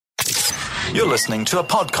You're listening to a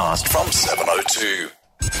podcast from 702.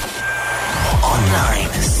 Online,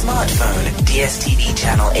 smartphone, DSTV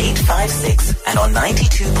channel 856 and on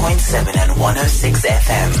 92.7 and 106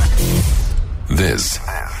 FM. This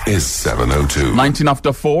is 702. 19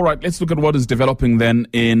 after 4. Right, let's look at what is developing then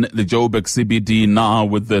in the Joburg CBD now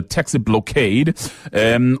with the taxi blockade.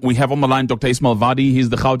 We have on the line Dr. Ishmail Vadi. He's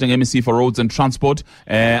the Gauteng MEC for Roads and Transport.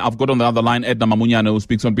 I've got on the other line Edna Mamunyane, who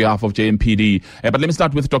speaks on behalf of JMPD. But let me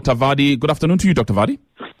start with Dr. Vadi. Good afternoon to you, Dr. Vadi.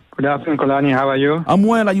 Good afternoon, Xolani. How are you? I'm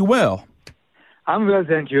well. Are you well? I'm well,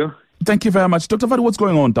 thank you. Thank you very much. Dr. Vadi, what's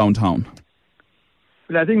going on downtown?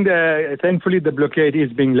 Well, I think thankfully the blockade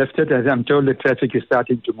is being lifted. As I'm told, the traffic is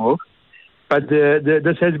starting to move. But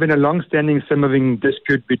this has been a long-standing simmering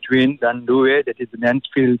dispute between Nanduwe, that is the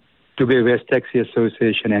Mansfield to West Taxi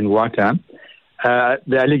Association, and WATA.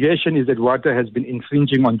 The allegation is that WATA has been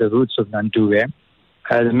infringing on the routes of Nanduwe.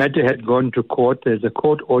 The matter had gone to court. There's a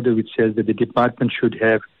court order which says that the department should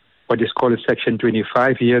have what is called a Section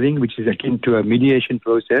 25 hearing, which is akin to a mediation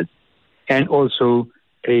process, and also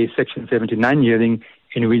a Section 79 hearing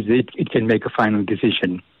in which it can make a final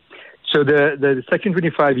decision. So the Section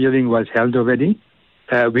 25 hearing was held already.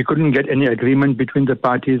 We couldn't get any agreement between the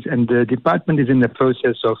parties, and the department is in the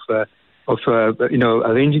process of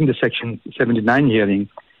arranging the Section 79 hearing.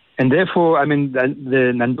 And therefore, I mean,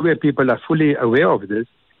 the Nanduwe people are fully aware of this.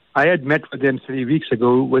 I had met with them 3 weeks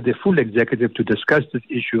ago with the full executive to discuss this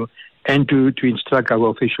issue and to instruct our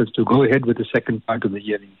officials to go ahead with the second part of the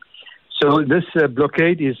hearing. So this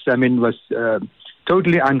blockade was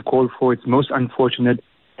totally uncalled for. It's most unfortunate,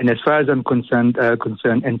 and as far as I'm concerned,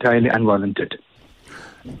 entirely unwarranted.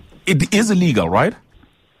 It is illegal, right?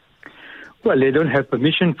 Well, they don't have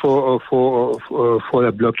permission for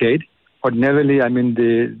a blockade. Ordinarily, I mean,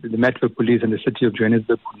 the Metro Police and the City of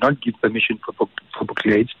Johannesburg could not give permission for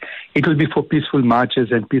blockades. It will be for peaceful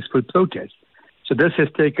marches and peaceful protests. So this has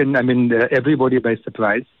taken, everybody by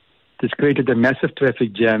surprise. This created a massive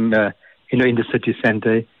traffic jam, in the city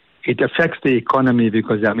center. It affects the economy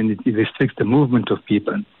because, it restricts the movement of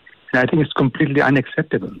people. And I think it's completely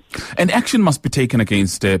unacceptable. And action must be taken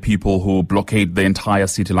against people who blockade the entire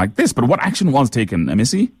city like this. But what action was taken,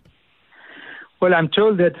 MEC? Well, I'm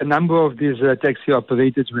told that a number of these taxi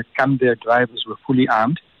operators who had come there, drivers were fully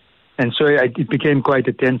armed. And so it became quite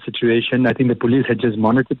a tense situation. I think the police had just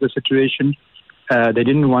monitored the situation. They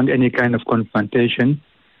didn't want any kind of confrontation.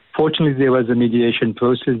 Fortunately, there was a mediation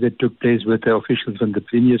process that took place with the officials from the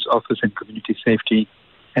Premier's Office and Community Safety,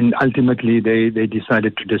 and ultimately they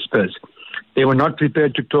decided to disperse. They were not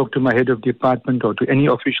prepared to talk to my head of department or to any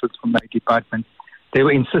officials from my department. They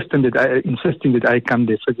were insisting that I come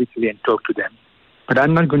there physically and talk to them. But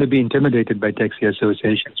I'm not going to be intimidated by taxi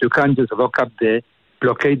associations. You can't just walk up there,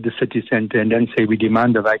 blockade the city center, and then say we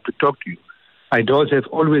demand the right to talk to you. My doors have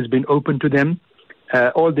always been open to them.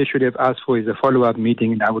 All they should have asked for is a follow-up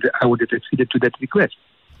meeting, and I would have acceded to that request.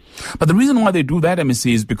 But the reason why they do that,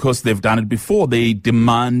 MEC, is because they've done it before. They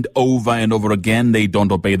demand over and over again. They don't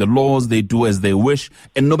obey the laws. They do as they wish,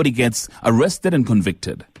 and nobody gets arrested and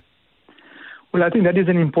convicted. Well, I think that is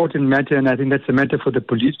an important matter, and I think that's a matter for the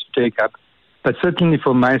police to take up. But certainly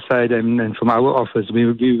from my side and from our office, we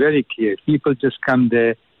will be very clear. People just come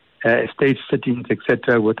there, stage sittings,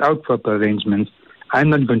 etc., without proper arrangements. I'm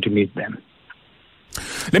not going to meet them.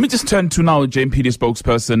 Let me just turn to now JMPD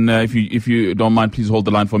spokesperson. If you don't mind, please hold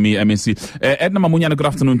the line for me, MEC. Edna Mamunyane, good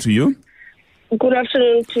afternoon to you. Good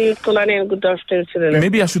afternoon to you, Xolani, and good afternoon to the...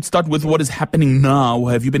 Maybe I should start with what is happening now.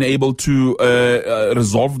 Have you been able to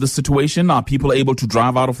resolve the situation? Are people able to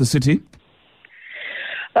drive out of the city?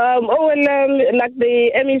 Like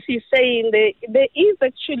the MEC is saying, there is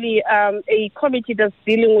actually a committee that's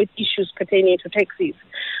dealing with issues pertaining to taxis.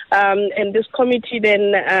 And this committee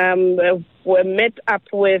then were met up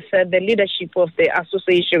with the leadership of the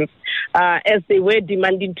associations as they were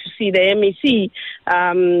demanding to see the MEC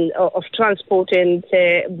of transport and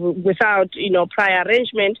without, prior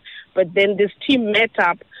arrangement. But then this team met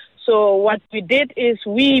up. So what we did is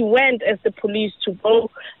we went as the police to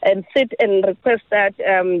go and sit and request that,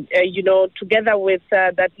 together with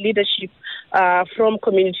that leadership from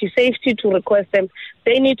community safety to request them.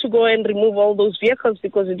 They need to go and remove all those vehicles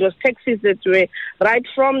because it was taxis that were right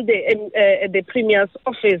from the Premier's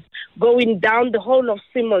office going down the whole of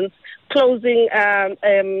Simmons, closing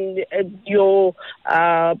your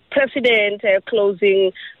president,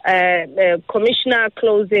 closing commissioner,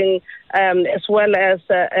 closing as well as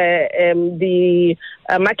the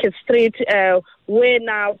Market Street, where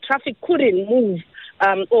now traffic couldn't move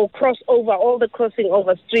or cross over all the crossing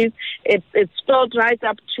over streets. It's spelled right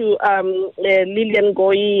up to Lilian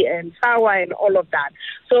Goi and Sawa and all of that.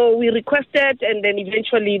 So we requested, and then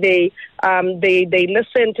eventually they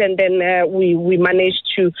listened, and then we managed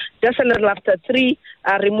to, just a little after 3,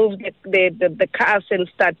 remove the cars and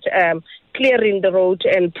start clearing the road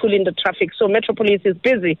and pulling the traffic. So Metro Police is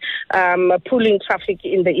busy pulling traffic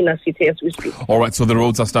in the inner city as we speak. All right, so the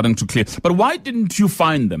roads are starting to clear. But why didn't you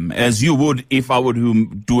fine them as you would if I were to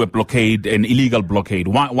do a blockade, an illegal blockade?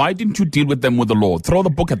 Why didn't you deal with them with the law? Throw the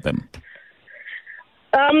book at them.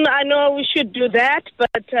 I know we should do that, but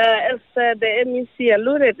as the MEC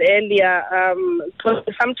alluded earlier,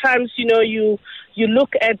 sometimes, you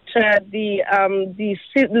look at the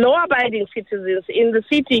law-abiding citizens in the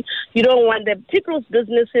city. You don't want them people's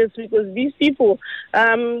businesses, because these people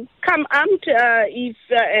come armed.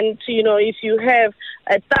 If you have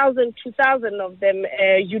 1,000, 2,000 of them,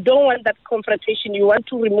 you don't want that confrontation. You want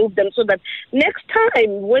to remove them so that next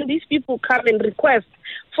time when these people come and request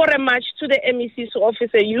for a march to the MEC's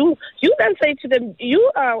officer, you then say to them,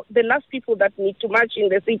 you are the last people that need to march in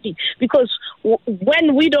the city, because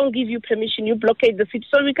when we don't give you permission, you blockade the city,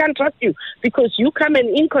 so we can't trust you because you come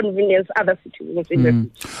and inconvenience other citizens in the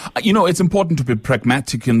city. It's important to be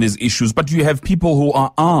pragmatic in these issues, but you have people who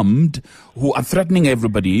are armed, who are threatening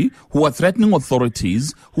everybody, who are threatening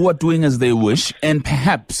authorities, who are doing as they wish, and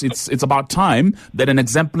perhaps it's about time that an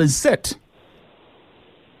example is set.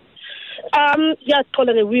 Yeah,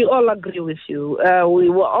 Xolani, we all agree with you. We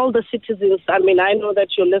were all the citizens. I mean, I know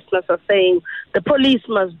that your listeners are saying the police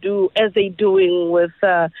must do as they're doing with,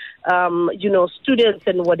 students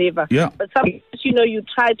and whatever. Yeah. But sometimes, you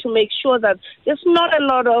try to make sure that there's not a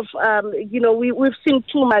lot of, we've seen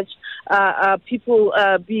too much people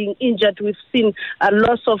being injured. We've seen a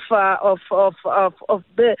loss of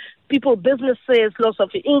the people, businesses, loss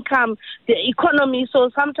of income, the economy. So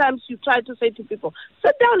sometimes you try to say to people,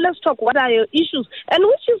 sit down, let's talk. What are your issues? And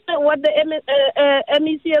which is what the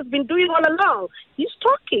MEC has been doing all along. He's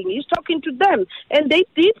talking to them. And they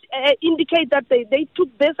did indicate that they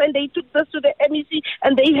took this and they took this to the MEC,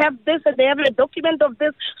 and they have this and they have a document of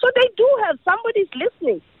this. So they do have, somebody's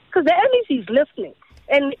listening, because the MEC is listening.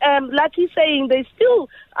 And like he's saying, there's still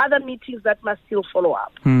other meetings that must still follow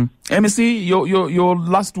up. MEC, your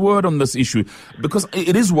last word on this issue, because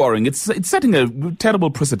it is worrying. It's setting a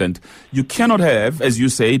terrible precedent. You cannot have, as you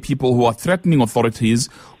say, people who are threatening authorities,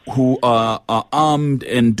 who are armed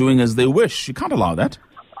and doing as they wish. You can't allow that.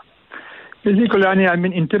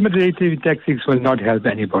 Xolani, intimidating tactics will not help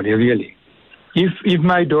anybody, really. If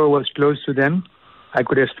my door was closed to them, I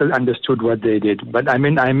could have still understood what they did. But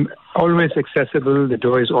I'm always accessible. The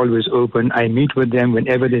door is always open. I meet with them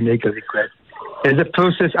whenever they make a request. There's a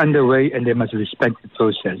process underway, and they must respect the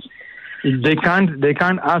process. They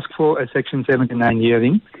can't ask for a Section 79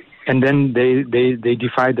 hearing, and then they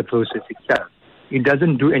defy the process itself. It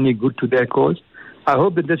doesn't do any good to their cause. I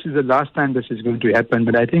hope that this is the last time this is going to happen.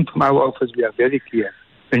 But I think from our office we are very clear.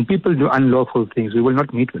 When people do unlawful things, we will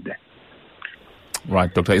not meet with them.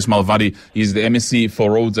 Right, Dr. Ishmail Vadi, he's the MEC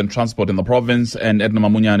for Roads and Transport in the province, and Edna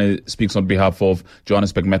Mamunyane speaks on behalf of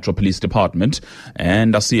Johannesburg Metro Police Department.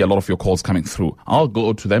 And I see a lot of your calls coming through. I'll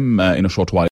go to them in a short while.